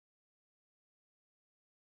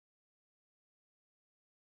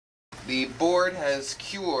The board has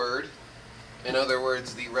cured. In other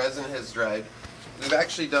words, the resin has dried. We've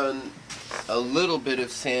actually done a little bit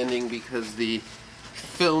of sanding because the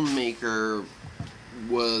filmmaker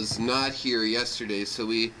was not here yesterday, so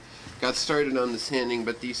we got started on the sanding,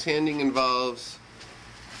 but the sanding involves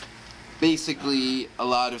basically a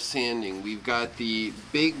lot of sanding. We've got the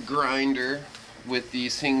big grinder with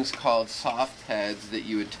these things called soft pads that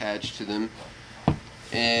you attach to them,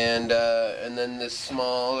 and then this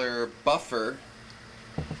smaller buffer,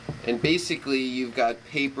 and basically you've got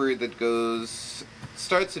paper that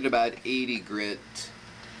starts at about 80 grit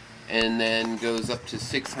and then goes up to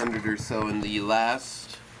 600 or so, and the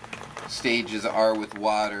last stages are with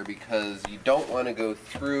water because you don't want to go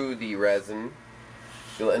through the resin.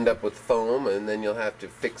 You'll end up with foam and then you'll have to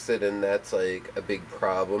fix it, and that's like a big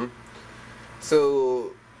problem.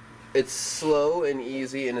 So it's slow and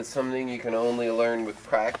easy, and it's something you can only learn with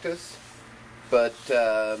practice, but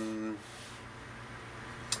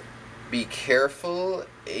be careful,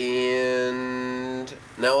 and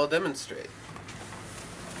now I'll demonstrate.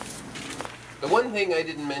 The one thing I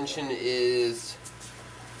didn't mention is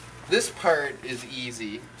this part is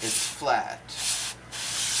easy. It's flat.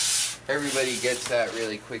 Everybody gets that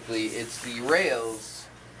really quickly. It's the rails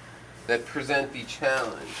that present the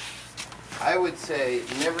challenge. I would say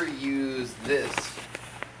never use this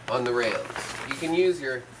on the rails. You can use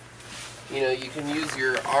your, you can use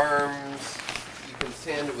your arms. You can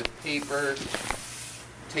sand it with paper.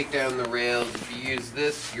 Take down the rails. If you use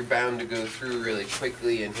this, you're bound to go through really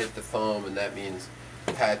quickly and hit the foam, and that means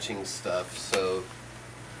patching stuff. So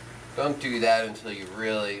don't do that until you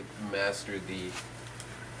really master the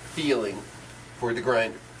feeling for the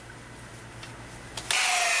grinder.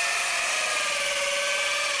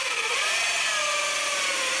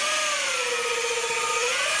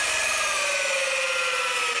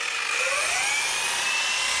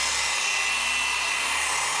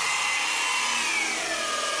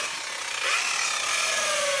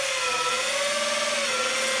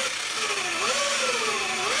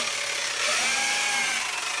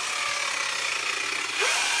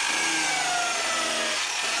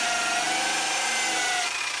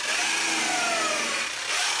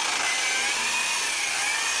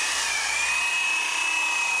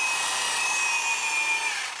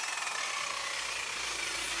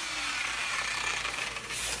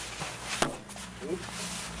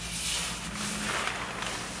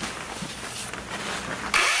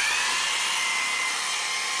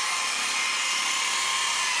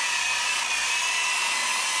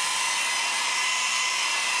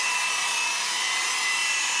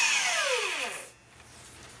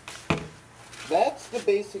 That's the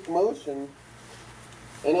basic motion,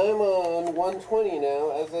 and I'm on 120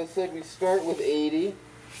 now. As I said, we start with 80,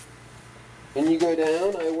 and you go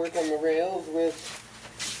down. I work on the rails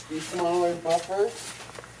with the smaller buffer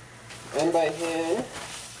and by hand,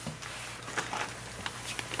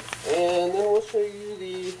 and then we'll show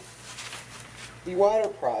you the water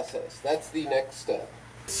process. That's the next step.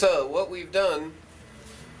 So what we've done,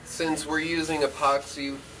 since we're using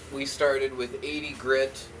epoxy, we started with 80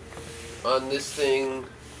 grit on this thing,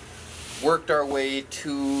 worked our way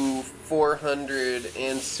to 400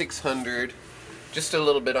 and 600, just a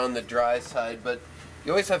little bit on the dry side, but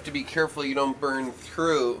you always have to be careful you don't burn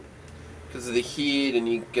through because of the heat and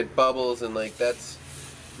you get bubbles, and like that's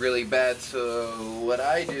really bad. So what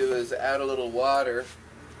I do is add a little water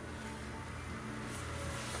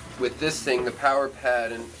with this thing, the power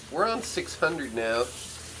pad, and we're on 600 now,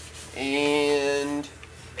 and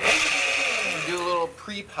do a little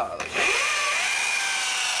pre-polish.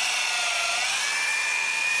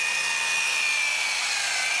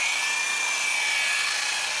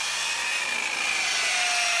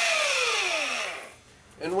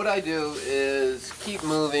 And what I do is keep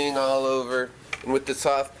moving all over, and with the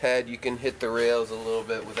soft pad you can hit the rails a little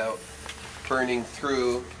bit without burning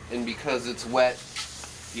through, and because it's wet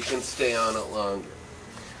you can stay on it longer.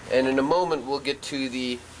 And in a moment we'll get to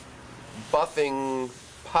the buffing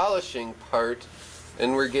polishing part,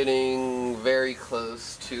 and we're getting very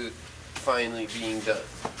close to finally being done.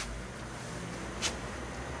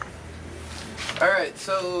 Alright,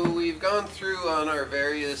 so we've gone through on our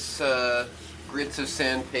various grits of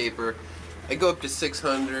sandpaper. I go up to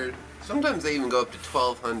 600, sometimes I even go up to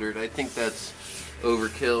 1200. I think that's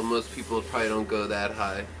overkill. Most people probably don't go that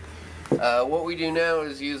high. What we do now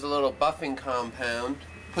is use a little buffing compound,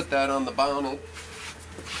 put that on the bonnet,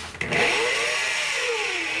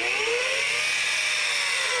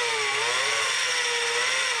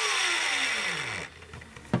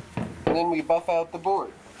 and then we buff out the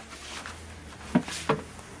board.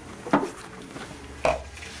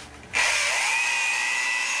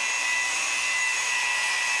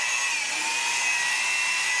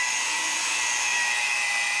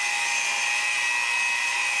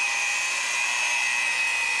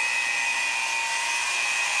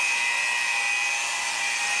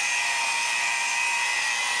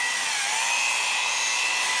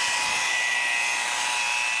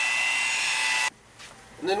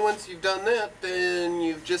 then once you've done that, then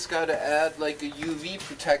you've just got to add like a UV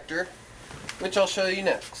protector, which I'll show you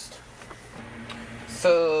next.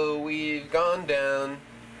 So we've gone down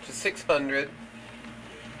to 600,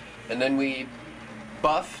 and then we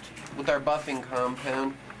buffed with our buffing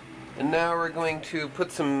compound, and now we're going to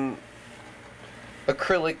put some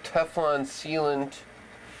acrylic Teflon sealant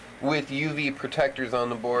with UV protectors on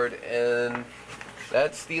the board, and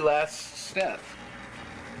that's the last step.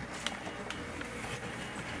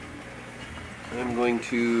 I'm going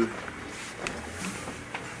to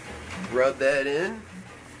rub that in.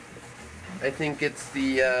 I think it's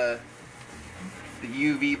the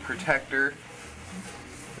UV protector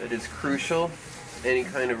that is crucial. Any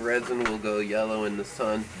kind of resin will go yellow in the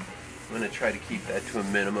sun. I'm going to try to keep that to a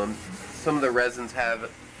minimum. Some of the resins have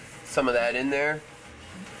some of that in there,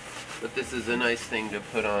 but this is a nice thing to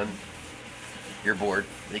put on your board.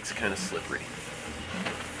 Makes it kind of slippery.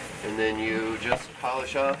 And then you just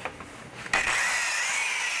polish off.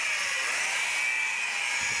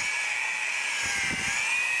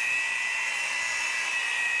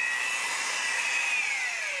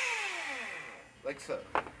 Like so.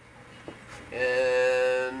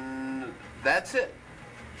 And that's it.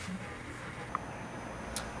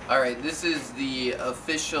 Alright, this is the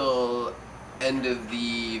official end of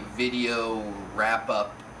the video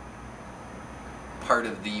wrap-up part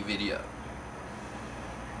of the video.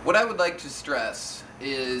 What I would like to stress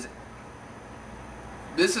is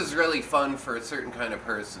this is really fun for a certain kind of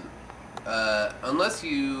person. Unless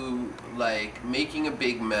you like making a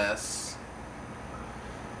big mess,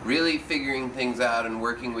 really figuring things out and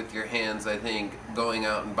working with your hands, I think going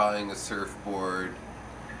out and buying a surfboard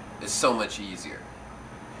is so much easier.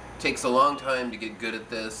 It takes a long time to get good at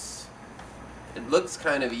this. It looks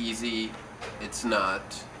kind of easy. It's not.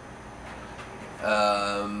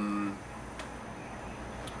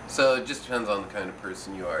 So it just depends on the kind of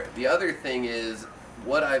person you are. The other thing is,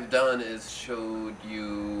 what I've done is showed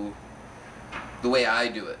you the way I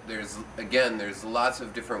do it. There's lots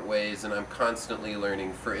of different ways, and I'm constantly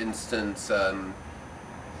learning. For instance, on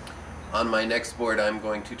my next board I'm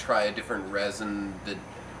going to try a different resin that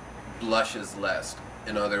blushes less.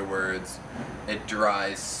 In other words, it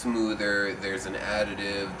dries smoother. There's an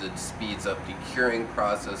additive that speeds up the curing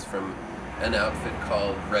process from an outfit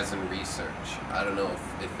called Resin Research. I don't know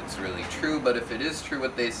if it's really true, but if it is true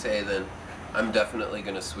what they say, then I'm definitely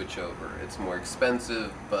going to switch over. It's more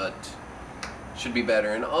expensive, but should be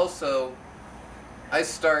better. And also, I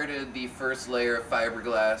started the first layer of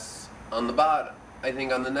fiberglass on the bottom. I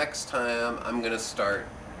think on the next time I'm going to start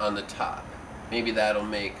on the top. Maybe that'll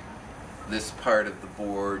make this part of the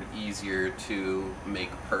board easier to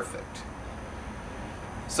make perfect.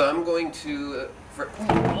 So I'm going to,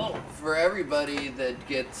 for everybody that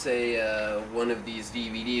gets a one of these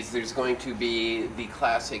DVDs, there's going to be the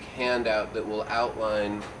classic handout that will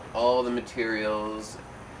outline all the materials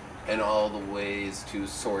and all the ways to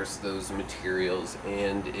source those materials,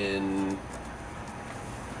 and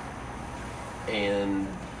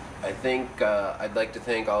I think I'd like to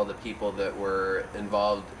thank all the people that were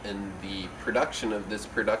involved in the production of this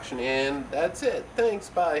production, and that's it.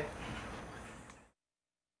 Thanks, bye.